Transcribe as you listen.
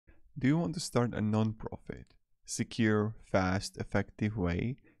Do you want to start a non-profit? Secure, fast, effective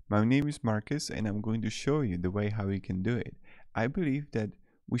way? My name is Marcus and I'm going to show you the way how you can do it. I believe that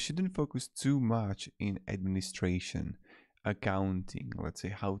we shouldn't focus too much in administration, accounting, let's say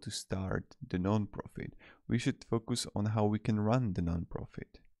how to start the non-profit. We should focus on how we can run the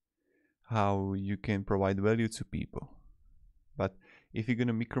non-profit, how you can provide value to people. But if you're going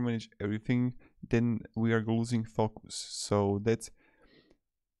to micromanage everything, then we are losing focus. So that's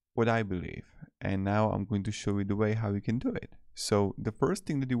what I believe. And now I'm going to show you the way how you can do it. So the first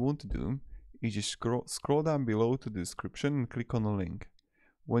thing that you want to do is just scroll down below to the description and click on the link.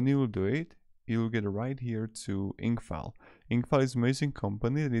 When you will do it, you'll get right here to Incfile. Incfile is an amazing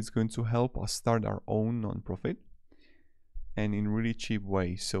company that is going to help us start our own nonprofit and in really cheap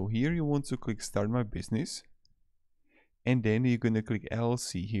way. So here you want to click Start My Business, and then you're going to click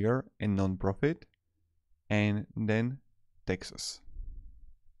LLC here and nonprofit, and then Texas.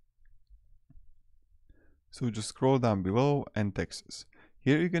 So just scroll down below and Texas.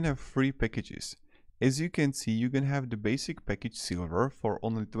 Here you're gonna have 3 packages. As you can see, you can have the basic package silver for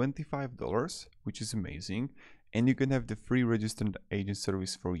only $25, which is amazing. And you can have the free registered agent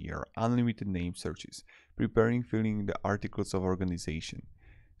service for a year, unlimited name searches, preparing, filling the articles of organization.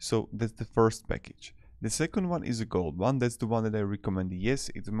 So that's the first package. The second one is a gold one. That's the one that I recommend. Yes,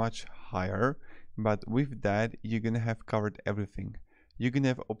 it's much higher, but with that, you're gonna have covered everything. You can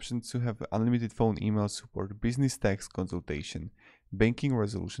have options to have unlimited phone email support, business tax consultation, banking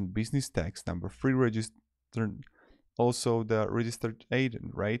resolution, business tax number, free registered, also the registered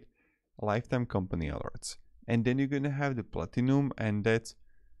agent, right? Lifetime company alerts. And then you're going to have the platinum, and that's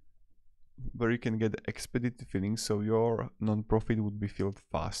where you can get the expedited filling, so your non-profit would be filled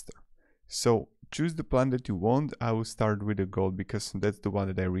faster. So choose the plan that you want. I will start with the gold because that's the one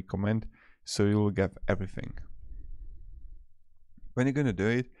that I recommend, so you will get everything. When you're going to do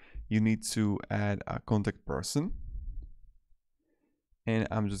it, you need to add a contact person. And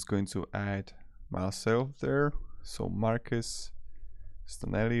I'm just going to add myself there. So Marcus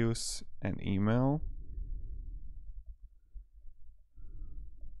Stanelius and email.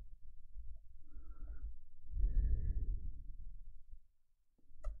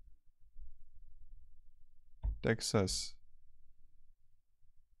 Texas.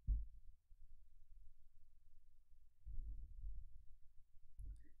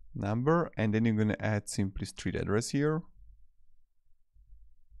 Number, and then you're going to add simply street address here,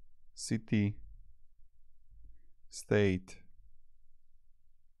 city, state,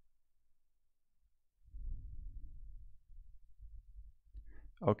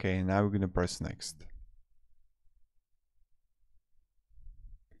 okay, now we're going to press next.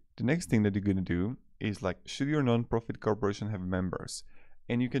 The next thing that you're going to do is like, should your non-profit corporation have members?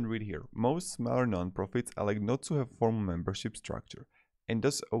 And you can read here, most smaller non-profits elect not to have formal membership structure, and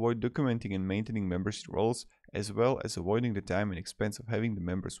thus avoid documenting and maintaining membership roles, as well as avoiding the time and expense of having the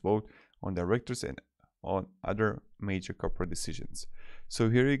members vote on directors and on other major corporate decisions. So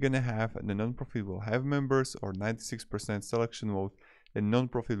here you're going to have the non-profit will have members, or 96% selection vote, and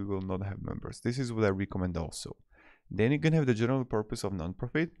non-profit will not have members. This is what I recommend also. Then you're going to have the general purpose of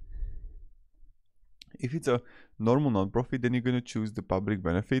non-profit. If it's a normal non-profit, then you're going to choose the public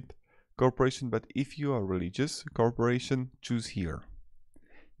benefit corporation, but if you are religious corporation, choose here.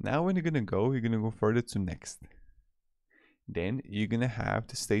 Now when you're going to go further to next. Then you're going to have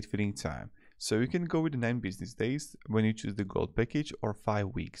the state filling time. So you can go with the 9 business days when you choose the gold package, or 5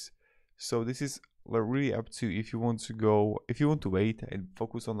 weeks. So this is really up to if you want to go, if you want to wait and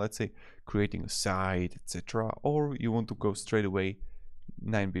focus on, let's say, creating a site, etc., or you want to go straight away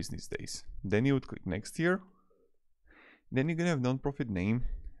 9 business days. Then you would click next here. Then you're going to have non-profit name.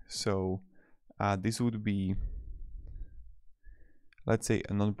 So this would be, let's say,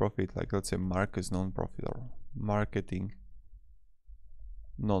 a non-profit, like let's say Marcus non-profit or marketing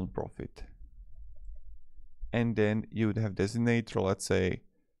non-profit. And then you would have designator, let's say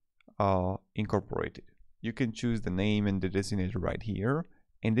incorporated. You can choose the name and the designator right here.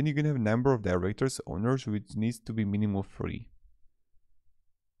 And then you're going to have a number of directors, owners, which needs to be minimum 3.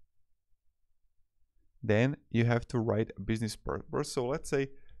 Then you have to write a business purpose. So let's say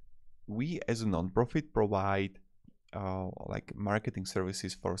we as a non-profit provide like marketing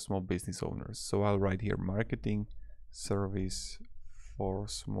services for small business owners. So I'll write here marketing service for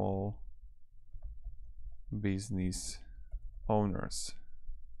small business owners.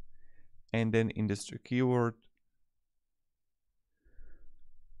 And then industry keyword,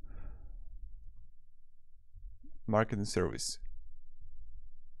 marketing service,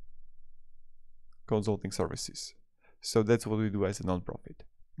 consulting services. So that's what we do as a non-profit.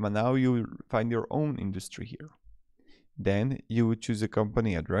 But now you find your own industry here. Then you would choose a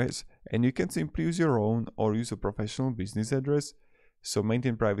company address, and you can simply use your own or use a professional business address. So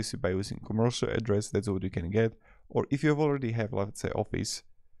maintain privacy by using commercial address, that's what you can get. Or if you already have, let's say, office,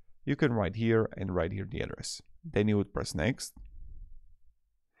 you can write here and write here the address. Then you would press next.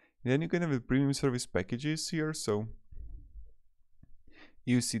 Then you can have the premium service packages here. So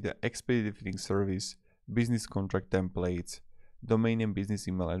you see the expedited fitting service, business contract templates, domain and business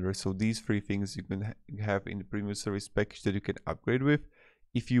email address. So these three things you can have in the premium service package that you can upgrade with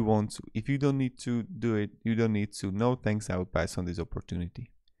if you want to. If you don't need to do it, you don't need to. No thanks, I will pass on this opportunity.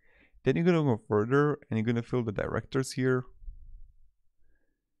 Then you're gonna go further and you're gonna fill the directors here.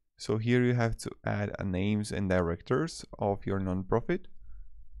 So here you have to add names and directors of your nonprofit.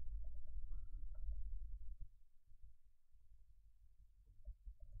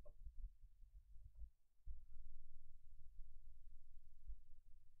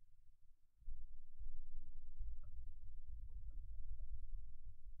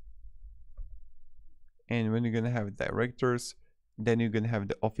 And when you're gonna have directors, then you're gonna have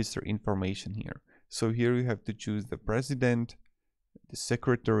the officer information here. So here you have to choose the president, the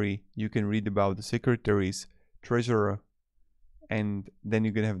secretary. You can read about the secretaries, treasurer, and then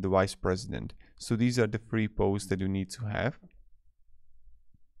you're gonna have the vice president. So these are the three posts that you need to have.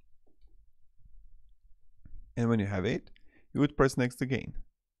 And when you have it, you would press next again.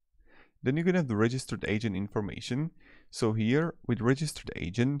 Then you're gonna have the registered agent information. So here with registered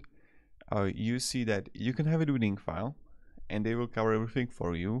agent, you see that you can have it with Incfile and they will cover everything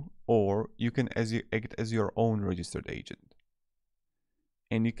for you, or you can act as your own registered agent.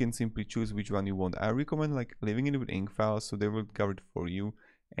 And you can simply choose which one you want. I recommend like leaving it with Incfile so they will cover it for you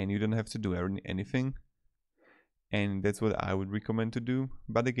and you don't have to do anything. And that's what I would recommend to do.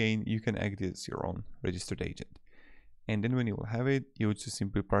 But again, you can act as your own registered agent. And then when you will have it, you would just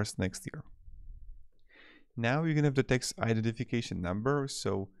simply press next here. Now you can have the tax identification number.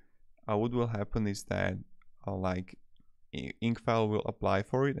 So what will happen is that like Incfile will apply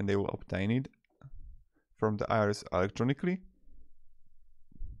for it and they will obtain it from the IRS electronically.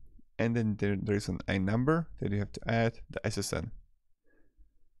 And then there is a number that you have to add, the SSN.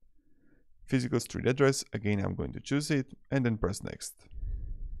 Physical street address, again I'm going to choose it and then press next.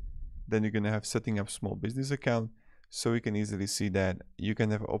 Then you're going to have setting up small business account. So you can easily see that you can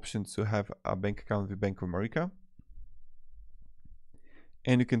have options to have a bank account with Bank of America.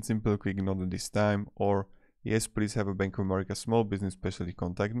 And you can simply click not at this time, or yes, please have a Bank of America small business specialty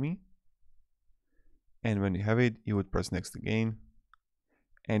contact me. And when you have it, you would press next again.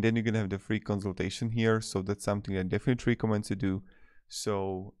 And then you're gonna have the free consultation here. So that's something I definitely recommend to do.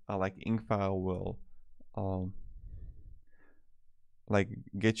 So like Incfile will like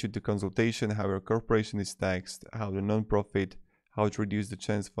get you the consultation, how your corporation is taxed, how the non-profit, how to reduce the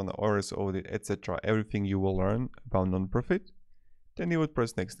chance for the IRS audit, etc. Everything you will learn about non-profit. Then you would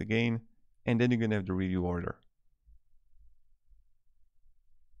press next again, and then you're gonna have the review order.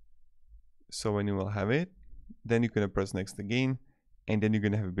 So when you will have it, then you're gonna press next again, and then you're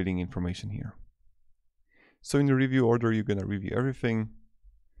gonna have billing information here. So in the review order, you're gonna review everything,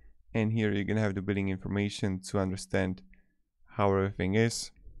 and here you're gonna have the billing information to understand how everything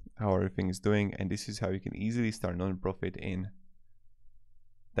is, doing, and this is how you can easily start non-profit in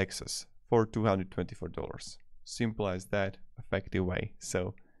Texas for $224. Simple as that, effective way.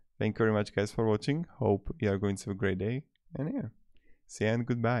 So thank you very much guys for watching. Hope you are going to have a great day, and yeah, see you and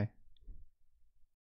goodbye.